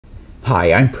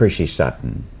Hi, I'm Percy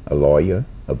Sutton, a lawyer,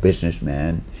 a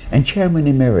businessman, and Chairman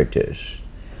Emeritus,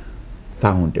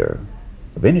 founder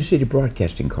of Inner City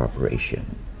Broadcasting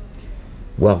Corporation.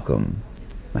 Welcome,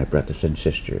 my brothers and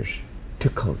sisters, to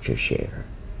CultureShare.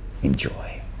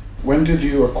 Enjoy. When did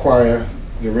you acquire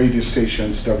the radio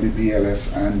stations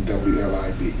WBLS and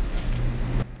WLIB?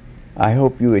 I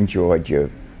hope you enjoyed your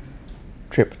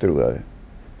trip through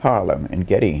Harlem and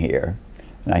getting here,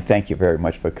 and I thank you very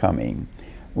much for coming.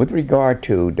 With regard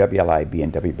to WLIB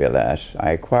and WBLS,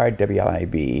 I acquired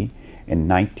WLIB in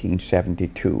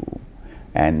 1972,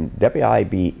 and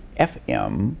WLIB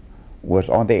FM was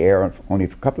on the air only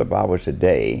for a couple of hours a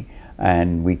day,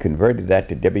 and we converted that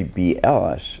to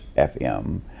WBLS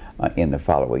FM in the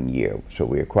following year. So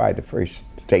we acquired the first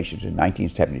stations in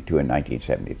 1972 and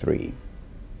 1973.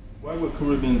 Why were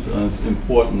Caribbeans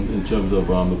important in terms of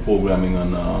the programming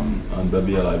on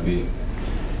WLIB?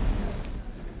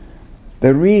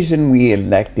 The reason we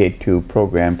elected to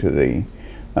program to the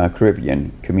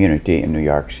Caribbean community in New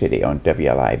York City on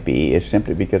WLIB is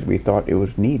simply because we thought it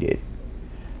was needed.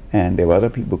 And there were other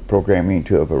people programming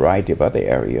to a variety of other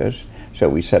areas, so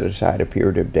we set aside a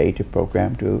period of day to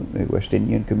program to the West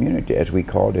Indian community, as we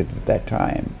called it at that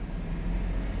time,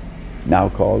 now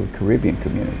called the Caribbean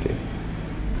community.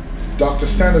 Dr.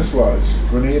 Stanislaus,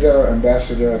 Grenada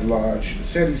Ambassador at Large,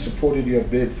 said he supported your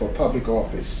bid for public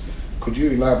office. Could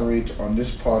you elaborate on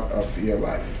this part of your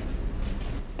life?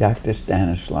 Dr.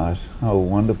 Stanislaus, how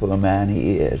wonderful a man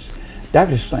he is.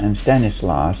 Dr.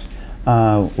 Stanislaus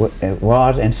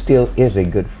was and still is a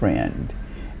good friend.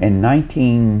 In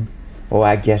in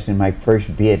my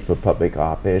first bid for public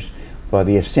office for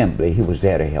the Assembly, he was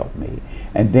there to help me.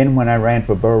 And then when I ran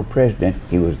for borough president,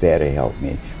 he was there to help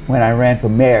me. When I ran for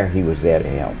mayor, he was there to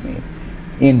help me.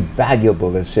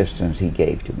 Invaluable assistance he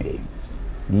gave to me.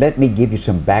 Let me give you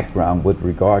some background with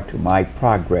regard to my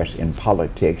progress in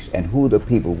politics and who the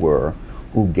people were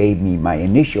who gave me my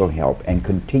initial help and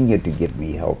continued to give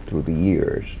me help through the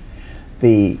years.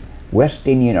 The West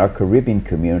Indian or Caribbean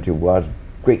community was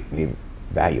greatly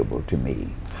valuable to me,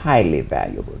 highly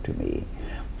valuable to me,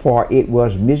 for it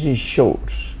was Mrs.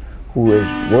 Schultz, who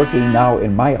is working now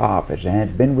in my office and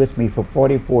has been with me for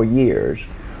 44 years,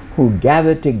 who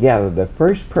gathered together the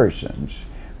first persons,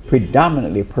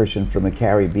 predominantly persons from the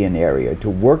Caribbean area, to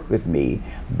work with me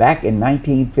back in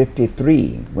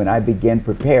 1953 when I began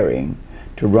preparing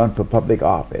to run for public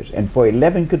office. And for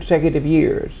 11 consecutive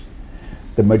years,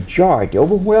 the majority,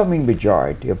 overwhelming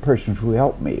majority of persons who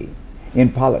helped me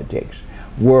in politics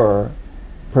were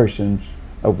persons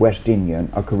of West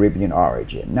Indian or Caribbean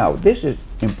origin. Now, this is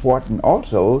important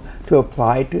also to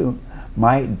apply to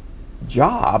my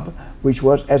job, which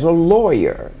was as a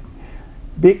lawyer.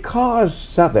 Because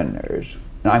Southerners,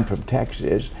 and I'm from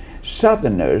Texas,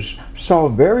 Southerners saw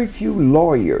very few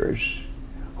lawyers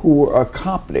who were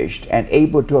accomplished and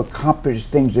able to accomplish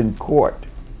things in court.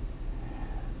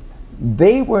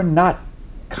 They were not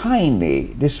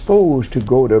kindly disposed to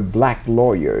go to black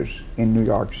lawyers in New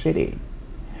York City.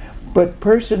 But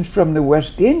persons from the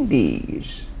West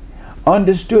Indies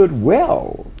understood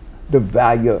well the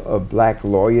value of black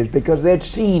lawyers because they'd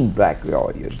seen black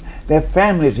lawyers. Their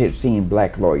families had seen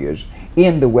black lawyers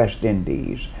in the West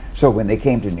Indies. So when they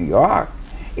came to New York,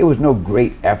 it was no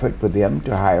great effort for them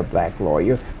to hire a black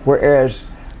lawyer, whereas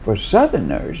for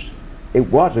Southerners, it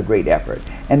was a great effort.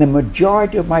 And the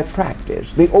majority of my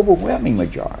practice, the overwhelming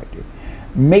majority,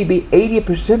 maybe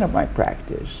 80% of my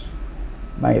practice,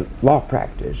 my law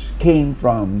practice, came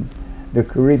from the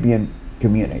Caribbean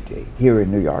community here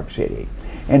in New York City.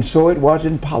 And so it was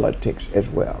in politics as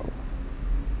well.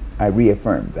 I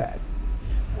reaffirmed that.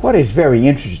 What is very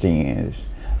interesting is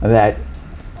that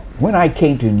when I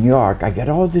came to New York, I got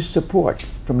all this support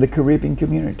from the Caribbean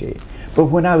community. But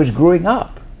when I was growing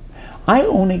up, I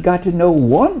only got to know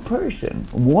one person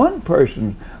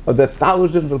of the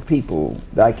thousands of people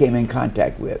that I came in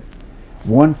contact with.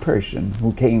 One person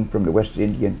who came from the West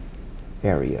Indian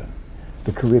area,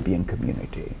 the Caribbean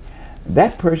community.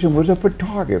 That person was a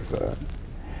photographer,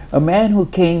 a man who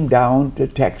came down to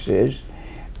Texas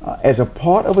as a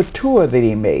part of a tour that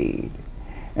he made.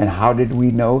 And how did we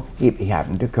know? He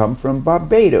happened to come from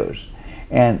Barbados.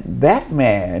 And that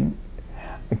man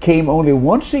came only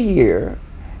once a year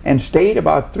and stayed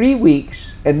about 3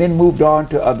 weeks and then moved on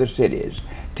to other cities,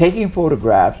 taking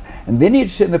photographs, and then he'd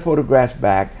send the photographs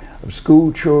back of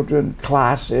school children,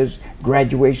 classes,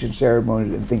 graduation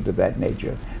ceremonies, and things of that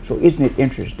nature. So isn't it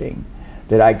interesting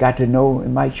that I got to know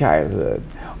in my childhood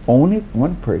only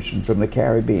one person from the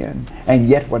Caribbean, and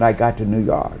yet when I got to New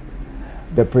York,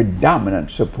 the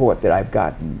predominant support that I've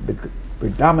gotten, the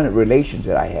predominant relations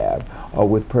that I have are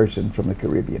with persons from the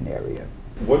Caribbean area.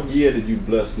 What year did you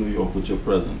bless New York with your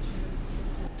presence?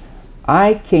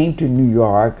 I came to New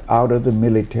York out of the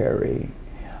military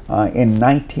in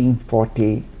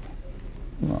 1940.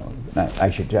 Well, I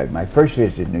should tell you, my first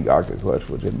visit to New York, of course,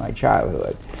 was in my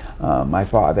childhood. My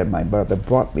father and my mother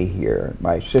brought me here.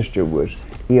 My sister was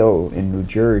ill in New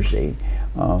Jersey.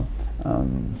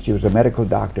 She was a medical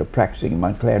doctor practicing in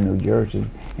Montclair, New Jersey,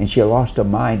 and she lost her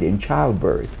mind in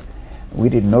childbirth. We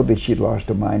didn't know that she'd lost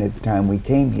her mind at the time we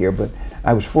came here, but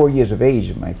I was 4 years of age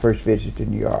in my first visit to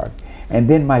New York. And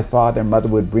then my father and mother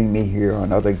would bring me here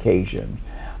on other occasions.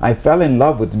 I fell in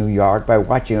love with New York by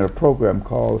watching a program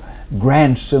called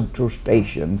Grand Central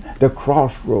Station, the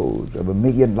crossroads of a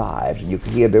million lives. And you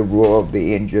could hear the roar of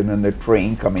the engine and the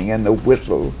train coming in, the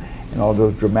whistle, and all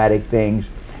those dramatic things.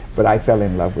 But I fell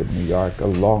in love with New York a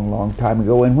long, long time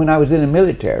ago. And when I was in the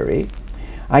military,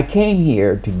 I came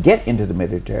here to get into the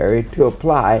military to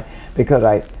apply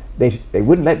because they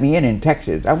wouldn't let me in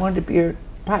Texas. I wanted to be a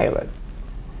pilot.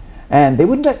 And they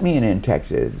wouldn't let me in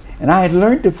Texas. And I had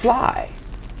learned to fly.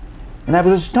 And I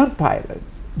was a stunt pilot,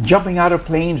 jumping out of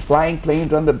planes, flying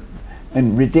planes in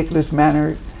ridiculous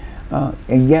manner.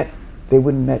 And yet they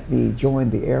wouldn't let me join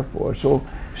the Air Force. So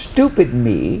stupid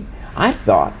me, I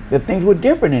thought that things were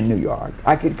different in New York.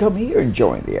 I could come here and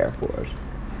join the Air Force.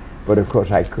 But of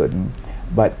course I couldn't.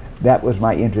 But that was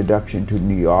my introduction to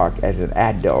New York as an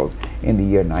adult in the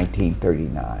year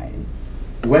 1939.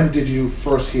 When did you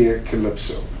first hear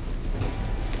calypso?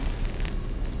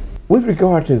 With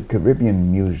regard to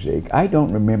Caribbean music, I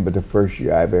don't remember the first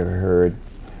year I've ever heard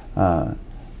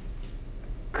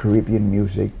Caribbean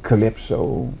music,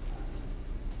 calypso,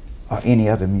 or any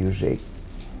other music.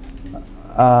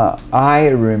 I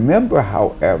remember,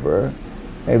 however,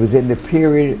 it was in the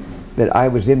period that I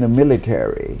was in the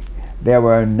military. There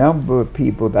were a number of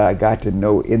people that I got to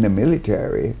know in the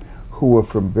military who were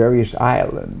from various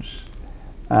islands.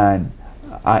 And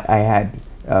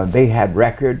they had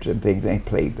records and things, they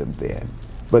played them then.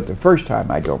 But the first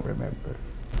time I don't remember.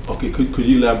 Okay, could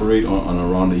you elaborate on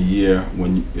around the year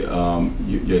when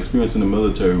your experience in the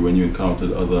military when you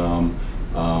encountered other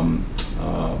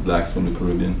blacks from the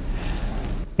Caribbean?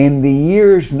 In the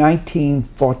years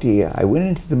 1940, I went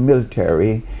into the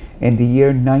military in the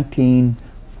year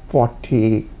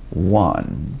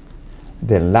 1941,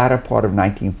 the latter part of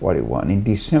 1941, in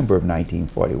December of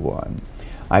 1941.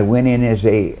 I went in as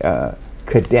a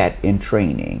cadet in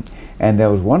training, and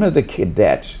there was one of the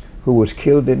cadets who was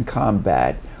killed in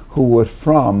combat who was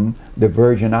from the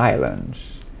Virgin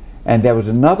Islands. And there was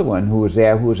another one who was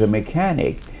there who was a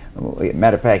mechanic,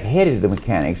 matter of fact, headed the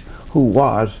mechanics, who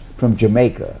was from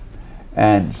Jamaica.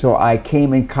 And so I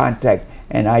came in contact,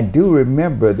 and I do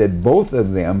remember that both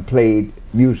of them played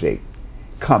music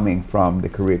coming from the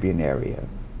Caribbean area.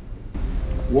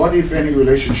 What, if any,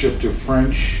 relationship to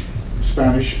French,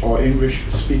 Spanish, or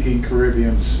English-speaking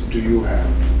Caribbeans do you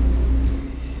have?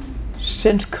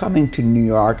 Since coming to New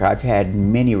York, I've had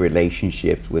many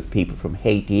relationships with people from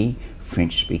Haiti,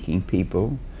 French-speaking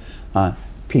people,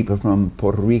 people from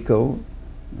Puerto Rico,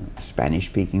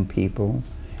 Spanish-speaking people,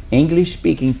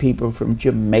 English-speaking people from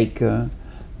Jamaica,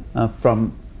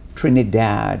 from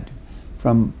Trinidad,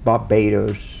 from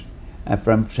Barbados,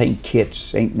 from St. Kitts,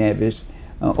 St. Nevis.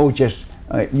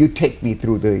 You take me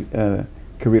through the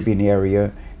Caribbean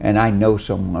area, and I know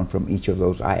someone from each of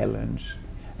those islands.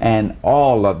 And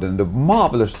all of them, the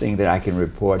marvelous thing that I can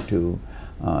report to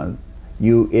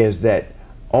you is that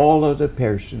all of the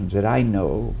persons that I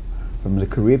know from the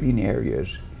Caribbean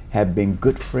areas have been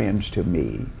good friends to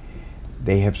me.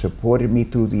 They have supported me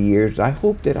through the years. I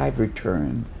hope that I've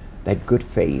returned that good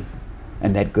faith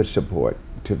and that good support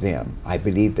to them. I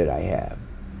believe that I have.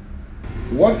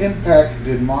 What impact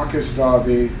did Marcus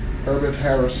Garvey, Herbert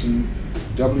Harrison,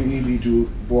 W.E.B. Du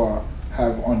Bois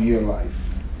have on your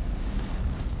life?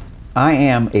 I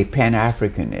am a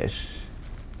Pan-Africanist,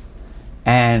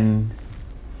 and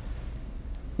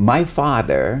my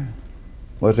father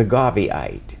was a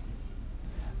Garveyite.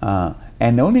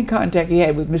 And the only contact he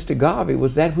had with Mr. Garvey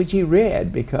was that which he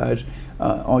read, because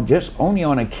only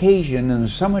on occasion in the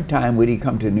summertime would he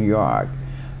come to New York.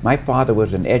 My father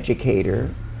was an educator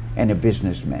and a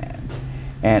businessman.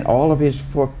 And all of his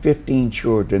 15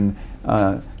 children,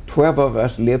 12 of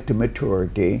us lived to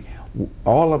maturity.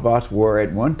 All of us were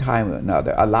at one time or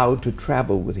another allowed to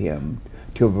travel with him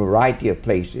to a variety of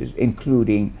places,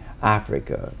 including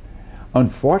Africa.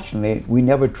 Unfortunately, we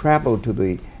never traveled to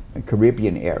the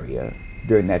Caribbean area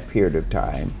during that period of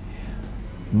time.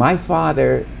 My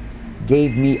father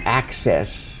gave me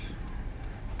access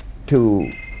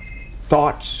to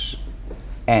thoughts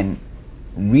and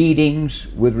readings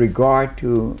with regard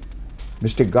to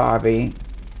Mr. Garvey,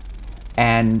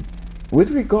 and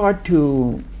with regard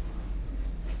to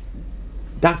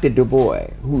Dr. Du Bois,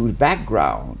 whose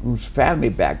family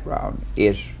background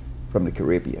is from the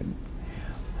Caribbean,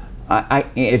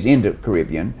 is in the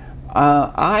Caribbean,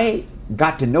 I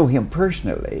got to know him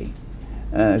personally,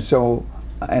 and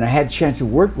I had a chance to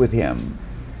work with him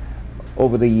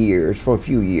over the years, for a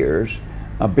few years,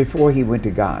 before he went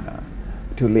to Ghana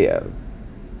to live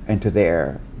and to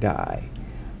there die.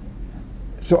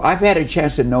 So I've had a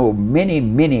chance to know many,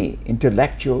 many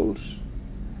intellectuals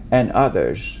and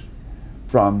others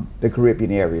from the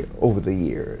Caribbean area over the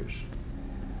years.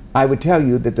 I would tell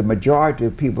you that the majority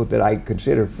of people that I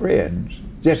consider friends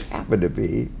just happen to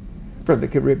be from the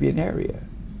Caribbean area.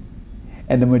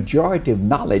 And the majority of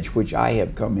knowledge which I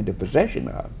have come into possession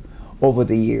of over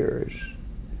the years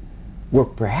were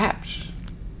perhaps,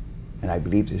 and I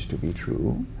believe this to be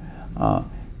true,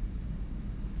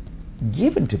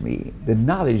 given to me. The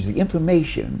knowledge, the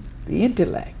information, the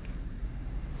intellect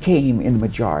came in the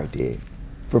majority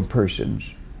from persons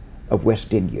of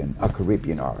West Indian or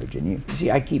Caribbean origin. You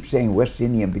see, I keep saying West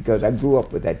Indian because I grew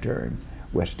up with that term,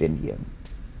 West Indian.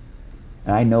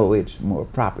 And I know it's more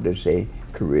proper to say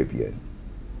Caribbean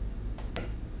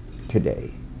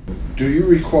today. Do you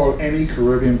recall any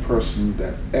Caribbean person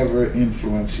that ever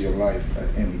influenced your life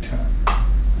at any time?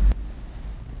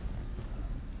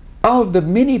 Of the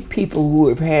many people who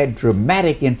have had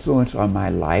dramatic influence on my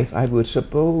life, I would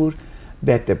suppose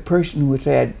that the person who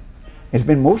has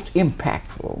been most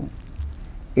impactful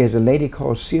is a lady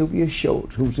called Sylvia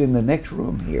Schultz, who's in the next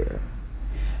room here.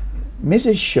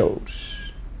 Mrs.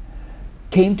 Schultz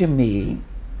came to me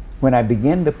when I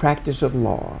began the practice of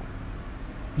law.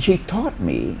 She taught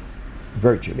me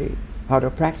virtually how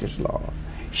to practice law.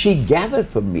 She gathered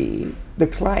for me the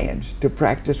clients to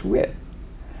practice with.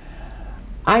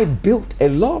 I built a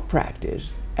law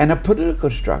practice and a political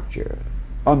structure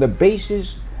on the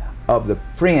basis of the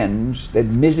friends that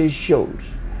Mrs.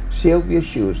 Schultz, Sylvia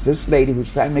Schultz, this lady whose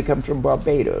family comes from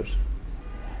Barbados.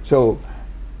 So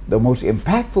the most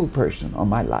impactful person on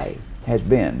my life has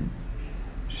been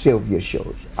Sylvia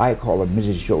Schultz. I call her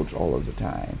Mrs. Schultz all of the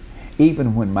time.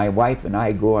 Even when my wife and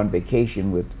I go on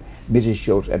vacation with Mrs.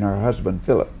 Schultz and her husband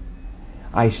Philip,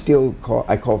 I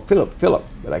call Philip,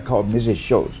 but I call Mrs.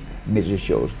 Schultz Mrs.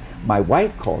 Schultz. My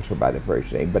wife calls her by the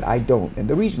first name, but I don't. And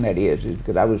the reason that is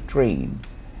because I was trained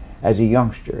as a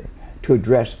youngster to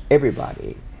address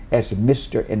everybody as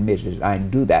Mr. and Mrs. I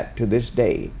do that to this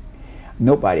day.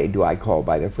 Nobody do I call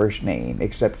by their first name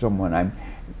except someone I'm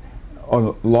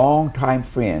a long-time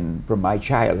friend from my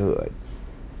childhood.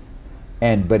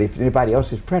 But if anybody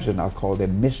else is present, I'll call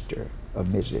them Mr. or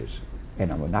Mrs.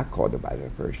 And I will not call them by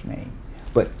their first name.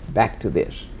 But back to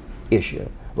this issue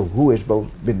of who has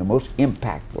been the most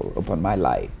impactful upon my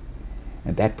life.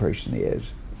 And that person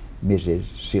is Mrs.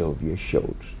 Sylvia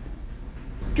Schultz.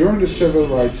 During the Civil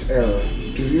Rights era,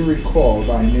 do you recall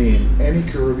by name any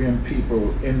Caribbean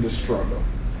people in the struggle?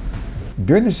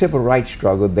 During the Civil Rights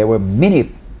struggle, there were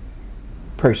many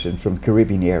persons from the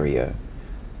Caribbean area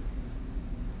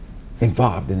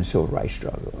involved in the Civil Rights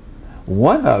struggle.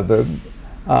 One of them,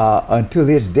 until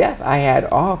his death, I had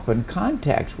often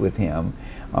contacts with him.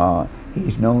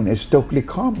 He's known as Stokely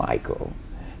Carmichael.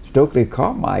 Stokely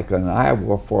Carmichael and I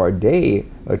were for a day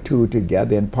or two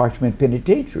together in Parchment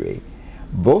Penitentiary,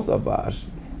 both of us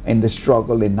in the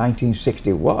struggle in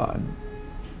 1961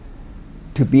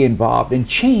 to be involved in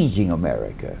changing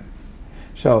America.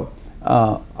 So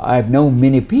I've known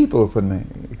many people from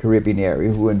the Caribbean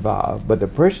area who are involved, but the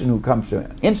person who comes to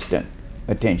instant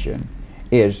attention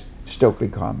is Stokely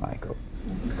Carmichael.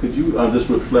 Could you just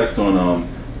reflect on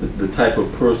the type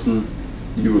of person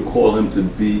you recall him to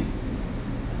be?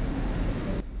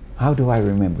 How do I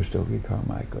remember Stokely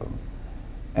Carmichael?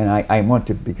 And I want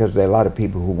to, because there are a lot of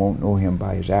people who won't know him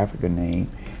by his African name,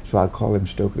 so I'll call him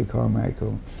Stokely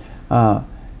Carmichael.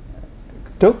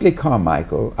 Stokely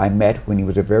Carmichael I met when he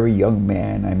was a very young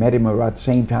man. I met him around the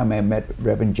same time I met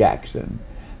Reverend Jackson.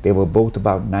 They were both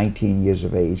about 19 years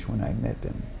of age when I met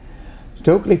them.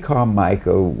 Stokely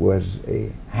Carmichael was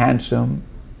a handsome,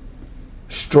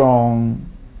 strong,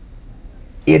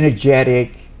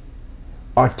 energetic,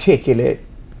 articulate,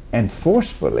 and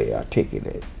forcefully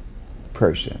articulate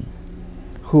person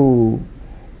who,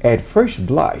 at first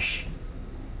blush,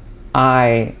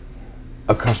 I,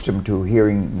 accustomed to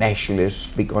hearing nationalists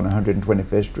speak on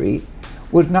 125th Street,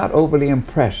 was not overly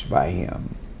impressed by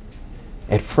him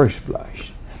at first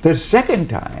blush. The second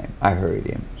time I heard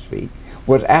him speak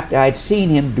was after I'd seen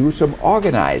him do some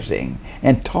organizing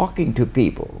and talking to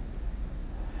people.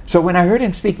 So when I heard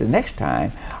him speak the next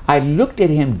time, I looked at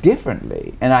him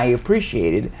differently, and I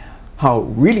appreciated how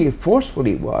really forceful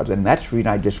he was, and that's the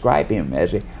reason I describe him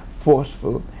as a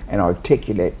forceful, and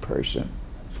articulate person.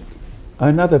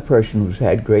 Another person who's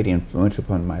had great influence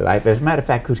upon my life, as a matter of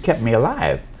fact, who's kept me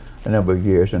alive a number of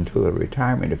years until a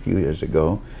retirement a few years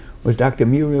ago, was Dr.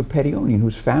 Muriel Pettione,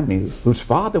 whose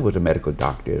father was a medical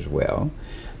doctor as well,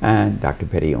 and Dr.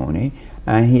 Pettione,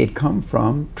 and he had come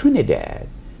from Trinidad.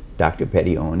 Dr.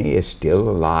 Pettione is still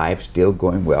alive, still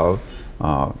going well,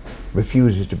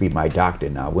 refuses to be my doctor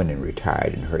now, went and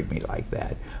retired and hurt me like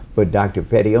that. But Dr.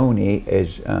 Pettione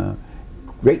is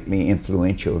greatly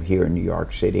influential here in New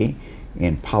York City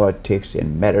in politics,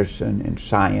 in medicine, in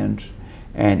science,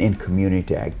 and in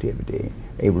community activity.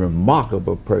 A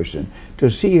remarkable person. To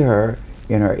see her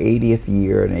in her 80th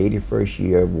year and 81st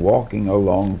year walking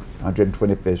along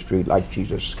 125th Street like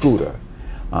she's a scooter,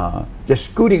 just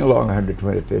scooting along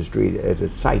 125th Street is a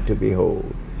sight to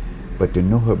behold. But to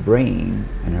know her brain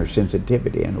and her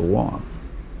sensitivity and her warmth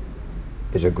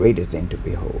is a greater thing to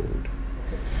behold.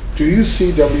 Do you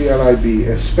see WLIB,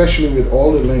 especially with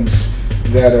all the links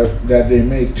that they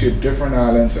make to different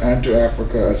islands and to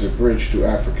Africa, as a bridge to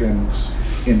Africans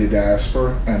in the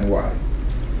diaspora, and why?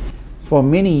 For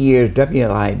many years,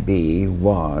 WLIB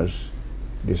was,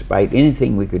 despite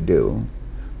anything we could do,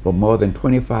 for more than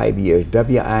 25 years,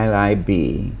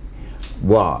 WLIB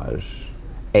was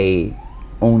a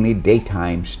only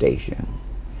daytime station.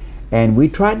 And we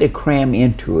tried to cram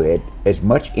into it as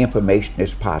much information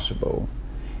as possible,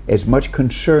 as much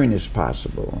concern as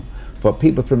possible for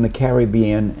people from the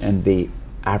Caribbean and the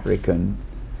African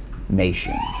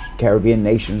nations, Caribbean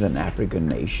nations and African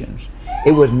nations.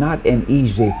 It was not an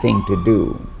easy thing to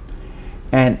do.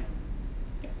 And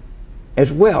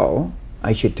as well,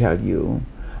 I should tell you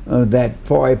that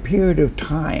for a period of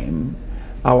time,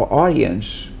 our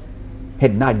audience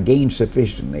had not gained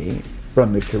sufficiently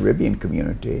from the Caribbean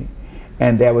community,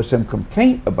 and there was some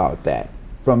complaint about that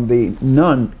from the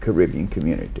non-Caribbean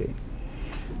community.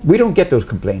 We don't get those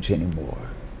complaints anymore.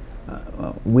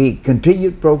 We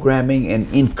continued programming and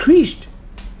increased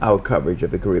our coverage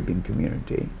of the Caribbean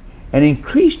community and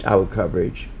increased our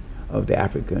coverage of the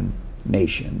African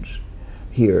nations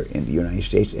here in the United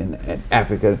States and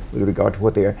Africa with regard to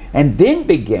what they are, and then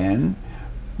began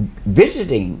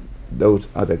visiting those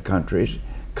other countries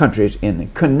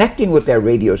and connecting with their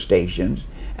radio stations,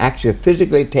 actually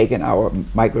physically taking our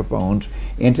microphones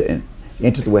into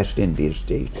the West Indies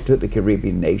states, to the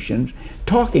Caribbean nations,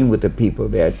 talking with the people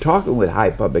there, talking with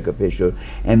high public officials,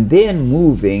 and then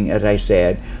moving, as I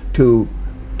said, to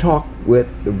talk with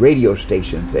the radio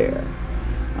stations there,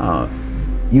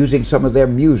 using some of their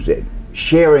music,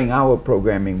 sharing our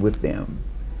programming with them,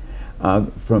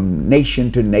 from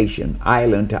nation to nation,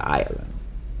 island to island.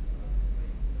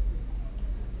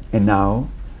 And now,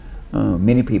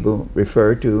 many people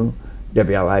refer to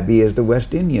WLIB as the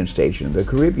West Indian station, the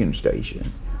Caribbean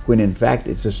station, when in fact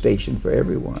it's a station for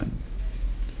everyone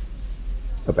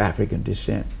of African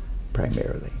descent,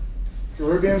 primarily.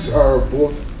 Caribbeans are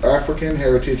both African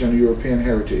heritage and European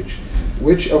heritage.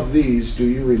 Which of these do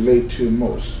you relate to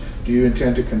most? Do you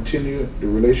intend to continue the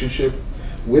relationship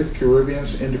with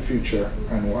Caribbeans in the future,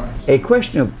 and why? A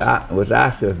question was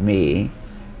asked of me,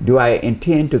 do I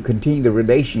intend to continue the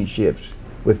relationships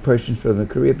with persons from the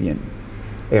Caribbean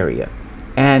area?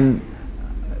 And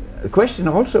the question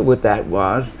also with that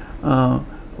was,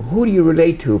 who do you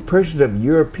relate to, persons of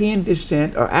European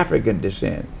descent or African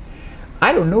descent?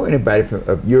 I don't know anybody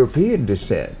of European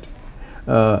descent.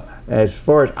 As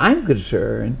far as I'm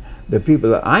concerned, the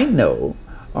people that I know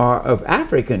are of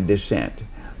African descent,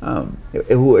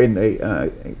 who are in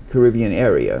the Caribbean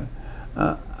area.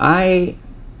 I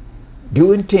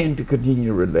do intend to continue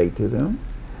to relate to them.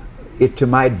 It's to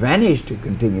my advantage to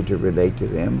continue to relate to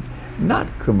them, not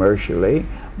commercially,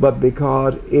 but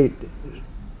because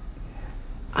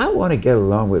I want to get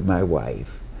along with my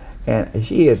wife. And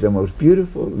she is the most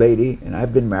beautiful lady, and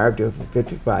I've been married to her for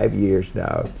 55 years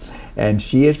now. And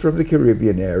she is from the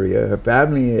Caribbean area, her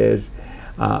family is,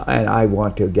 and I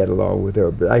want to get along with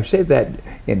her. But I say that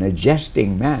in a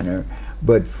jesting manner,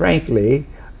 but frankly,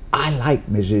 I like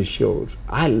Mrs. Schultz.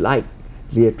 I like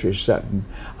Leatrice Sutton.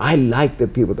 I like the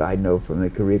people that I know from the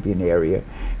Caribbean area,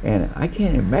 and I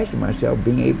can't imagine myself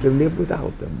being able to live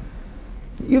without them.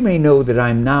 You may know that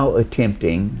I'm now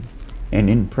attempting, and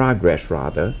in progress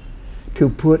rather, to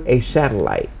put a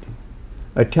satellite,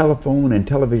 a telephone and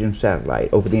television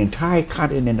satellite, over the entire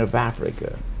continent of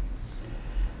Africa.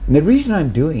 And the reason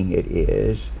I'm doing it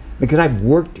is because I've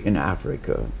worked in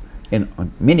Africa, in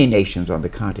many nations on the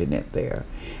continent there,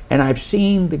 and I've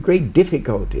seen the great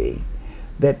difficulty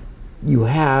that you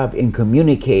have in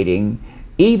communicating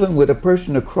even with a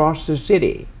person across the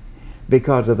city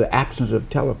because of the absence of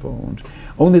telephones.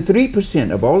 Only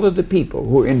 3% of all of the people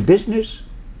who are in business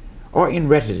or in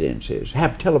residences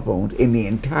have telephones in the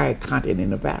entire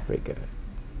continent of Africa.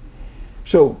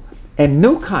 So, and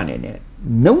no continent,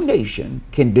 no nation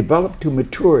can develop to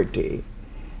maturity,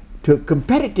 to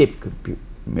competitive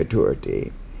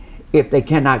maturity, if they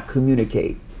cannot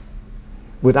communicate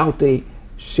without the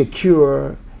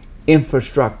secure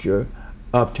infrastructure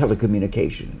of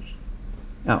telecommunications.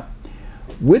 Now,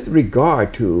 with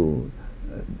regard to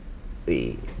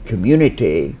the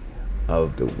community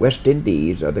of the West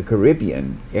Indies or the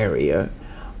Caribbean area,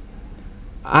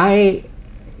 I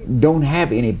don't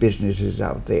have any businesses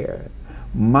out there.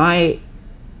 My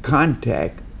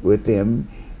contact with them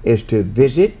is to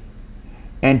visit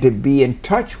and to be in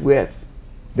touch with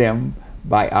them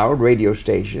by our radio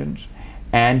stations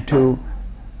and to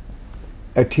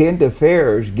attend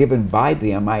affairs given by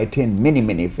them. I attend many,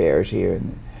 many fairs here,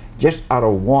 and just out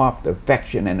of warmth,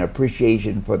 affection, and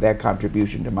appreciation for their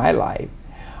contribution to my life,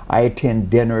 I attend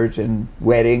dinners and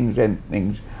weddings and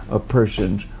things of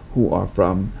persons who are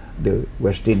from the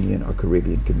West Indian or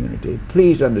Caribbean community.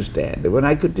 Please understand that when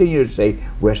I continue to say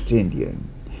West Indian,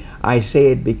 I say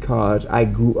it because I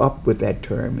grew up with that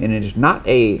term, and it is not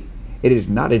a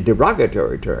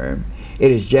derogatory term.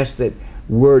 It is just that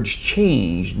words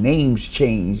change, names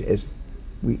change as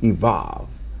we evolve.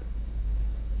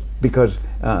 Because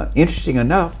interesting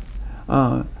enough,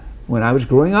 when I was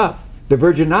growing up, the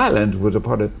Virgin Islands was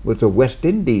the West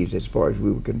Indies as far as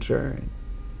we were concerned.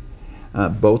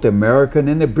 Both American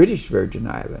and the British Virgin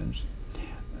Islands.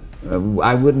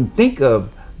 I wouldn't think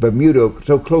of Bermuda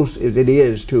so close as it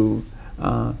is to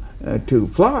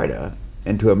Florida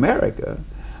and to America.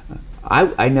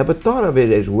 I never thought of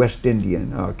it as West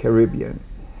Indian or Caribbean.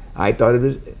 I thought it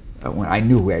was, well, I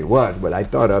knew where it was, but I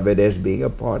thought of it as being a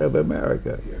part of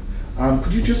America.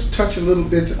 Could you just touch a little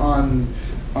bit on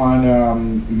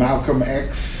Malcolm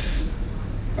X,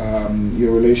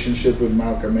 your relationship with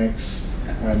Malcolm X,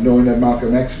 knowing that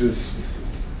Malcolm X's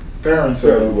parents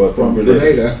are from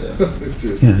Grenada?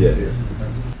 Yeah.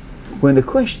 When the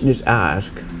question is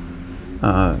asked,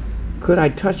 could I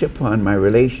touch upon my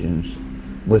relations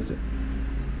with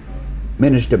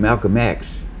Minister Malcolm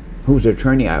X, whose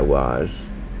attorney I was,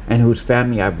 and whose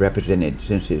family I've represented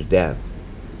since his death,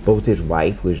 both his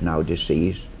wife, who is now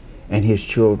deceased, and his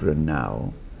children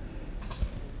now.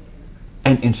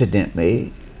 And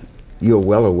incidentally, you're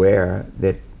well aware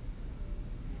that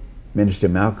Minister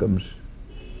Malcolm's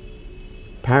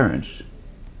parents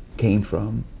came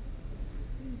from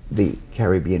the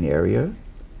Caribbean area,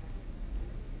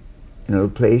 in a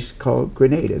place called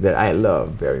Grenada that I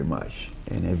love very much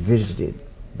and have visited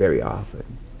very often.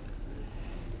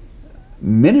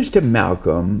 Minister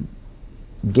Malcolm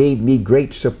gave me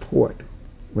great support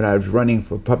when I was running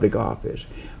for public office.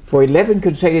 For 11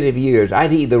 consecutive years,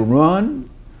 I'd either run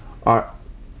or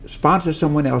sponsor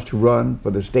someone else to run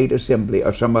for the state assembly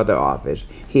or some other office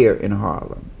here in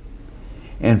Harlem.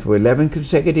 And for 11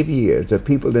 consecutive years, the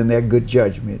people in their good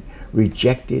judgment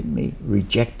rejected me,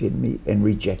 and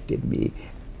rejected me.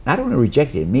 Not only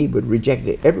rejected me, but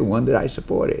rejected everyone that I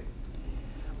supported.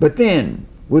 But then,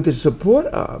 with the support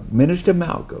of Minister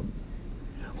Malcolm,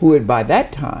 who had by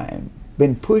that time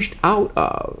been pushed out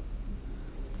of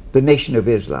the Nation of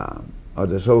Islam, or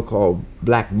the so-called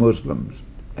black Muslims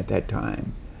at that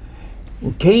time,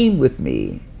 who came with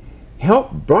me,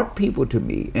 brought people to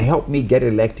me, and helped me get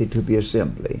elected to the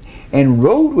assembly, and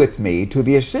rode with me to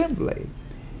the assembly.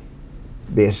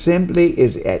 The assembly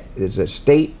is a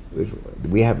state.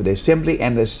 We have the assembly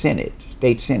and the Senate,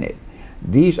 state Senate.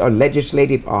 These are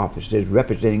legislative offices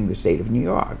representing the state of New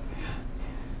York.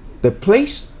 The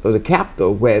place or the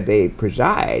capital where they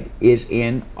preside is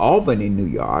in Albany, New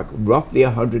York, roughly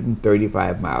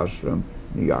 135 miles from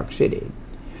New York City.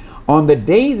 On the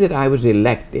day that I was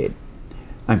elected,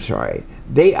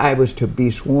 day I was to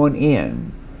be sworn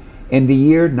in the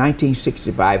year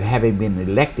 1965, having been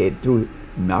elected through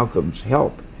Malcolm's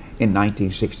help in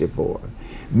 1964.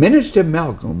 Minister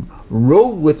Malcolm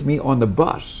rode with me on the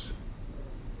bus,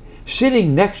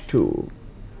 sitting next to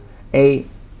a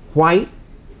white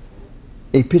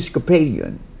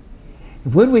Episcopalian.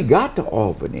 When we got to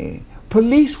Albany,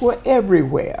 police were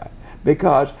everywhere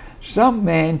because some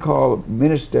man called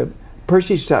Minister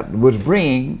Percy Sutton was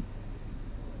bringing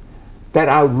that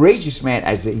outrageous man,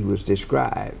 as he was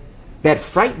described, that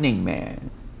frightening man,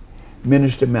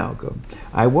 Minister Malcolm.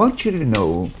 I want you to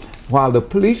know, while the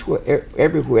police were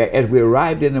everywhere as we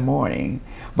arrived in the morning,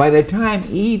 by the time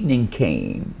evening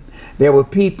came, there were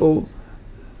people,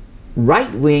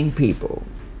 right-wing people,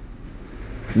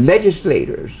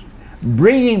 legislators,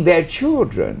 bringing their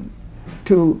children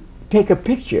to take a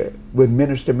picture with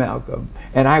Minister Malcolm,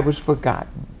 and I was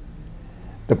forgotten.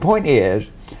 The point is,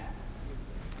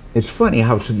 It's funny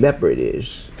how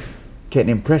celebrities can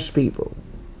impress people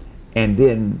and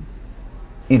then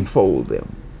enfold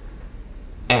them,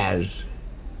 as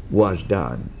was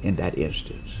done in that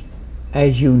instance.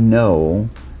 As you know,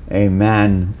 a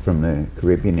man from the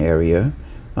Caribbean area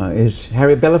is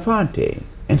Harry Belafonte,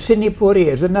 and Sidney Poitier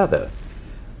is another.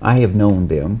 I have known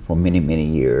them for many, many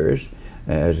years.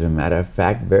 As a matter of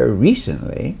fact, very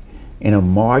recently, in a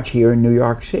march here in New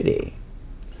York City,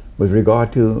 with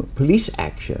regard to police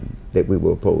action that we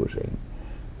were opposing.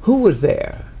 Who was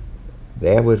there?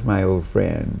 There was my old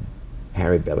friend,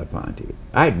 Harry Belafonte.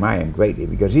 I admire him greatly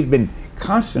because he's been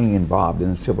constantly involved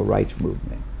in the civil rights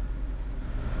movement.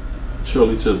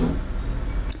 Shirley Chisholm.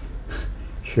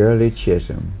 Shirley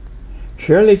Chisholm.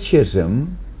 Shirley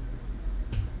Chisholm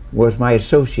was my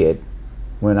associate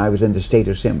when I was in the State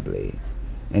Assembly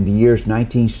in the years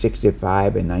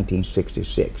 1965 and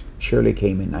 1966. Shirley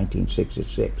came in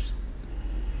 1966.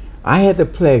 I had the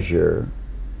pleasure,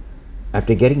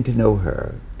 after getting to know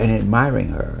her and admiring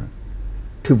her,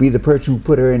 to be the person who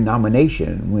put her in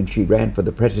nomination when she ran for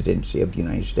the presidency of the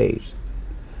United States.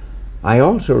 I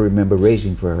also remember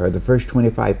raising for her the first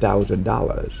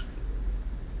 $25,000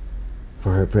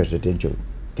 for her presidential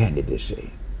candidacy.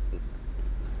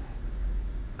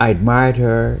 I admired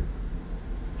her.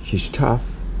 She's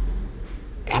tough,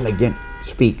 elegant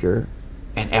speaker,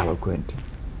 and eloquent.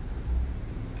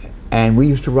 And we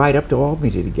used to ride up to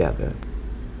Albany together.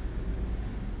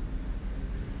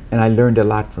 And I learned a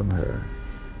lot from her.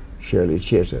 Shirley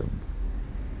Chisholm,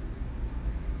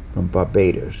 from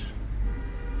Barbados,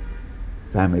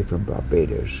 family from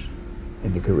Barbados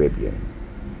in the Caribbean,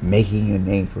 making a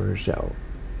name for herself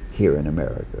here in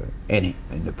America, and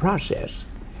in the process,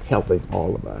 helping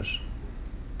all of us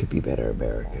to be better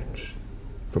Americans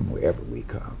from wherever we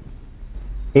come.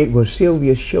 It was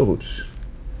Sylvia Schultz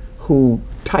who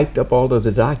typed up all of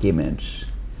the documents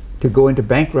to go into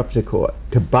bankruptcy court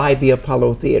to buy the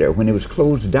Apollo Theater when it was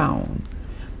closed down.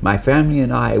 My family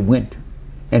and I went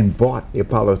and bought the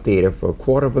Apollo Theater for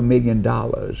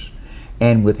 $250,000,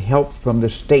 and with help from the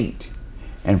state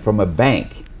and from a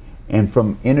bank and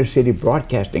from Inner City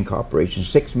Broadcasting Corporation,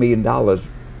 $6 million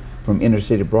from Inner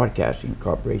City Broadcasting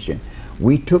Corporation,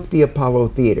 we took the Apollo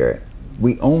Theater.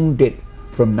 We owned it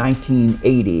from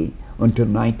 1980 until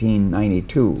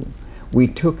 1992. We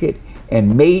took it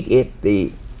and made it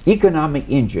the economic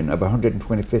engine of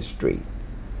 125th Street.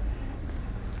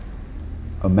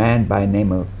 A man by the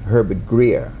name of Herbert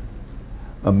Greer,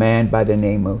 a man by the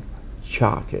name of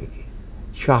Chaka,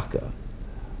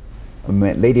 a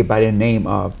lady by the name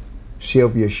of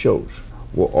Sylvia Schultz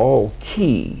were all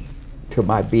key to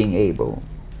my being able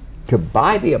to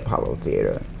buy the Apollo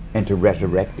Theater and to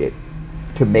resurrect it,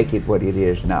 to make it what it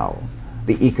is now,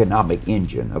 the economic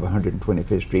engine of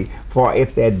 125th Street. For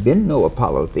if there had been no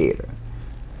Apollo Theater,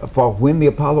 for when the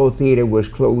Apollo Theater was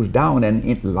closed down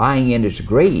and lying in its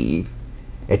grave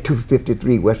at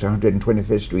 253 West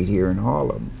 125th Street here in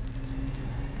Harlem,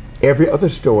 every other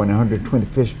store on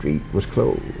 125th Street was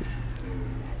closed.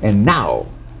 And now,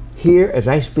 here as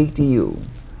I speak to you,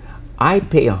 I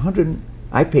pay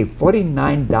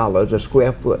 $49 a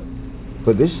square foot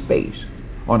for this space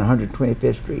on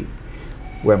 125th Street,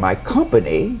 where my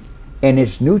company and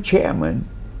its new chairman,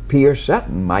 Percy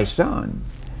Sutton, my son,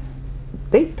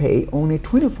 they pay only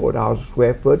 $24 a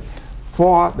square foot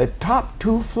for the top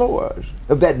 2 floors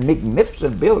of that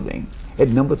magnificent building at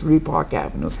number 3 Park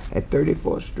Avenue at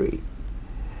 34th Street.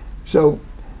 So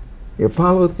the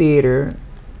Apollo Theater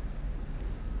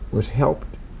was helped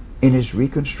in its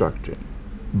reconstruction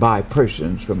by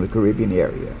persons from the Caribbean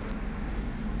area.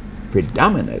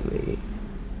 Predominantly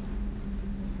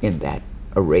in that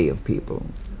array of people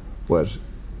was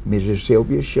Mrs.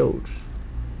 Sylvia Schultz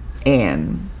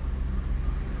and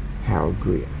Harold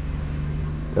Greer.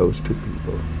 Those 2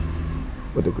 people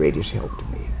were the greatest help to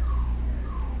me.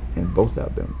 And both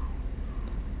of them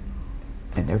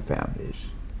and their families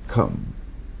come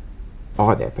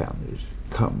from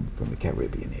the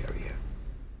Caribbean area.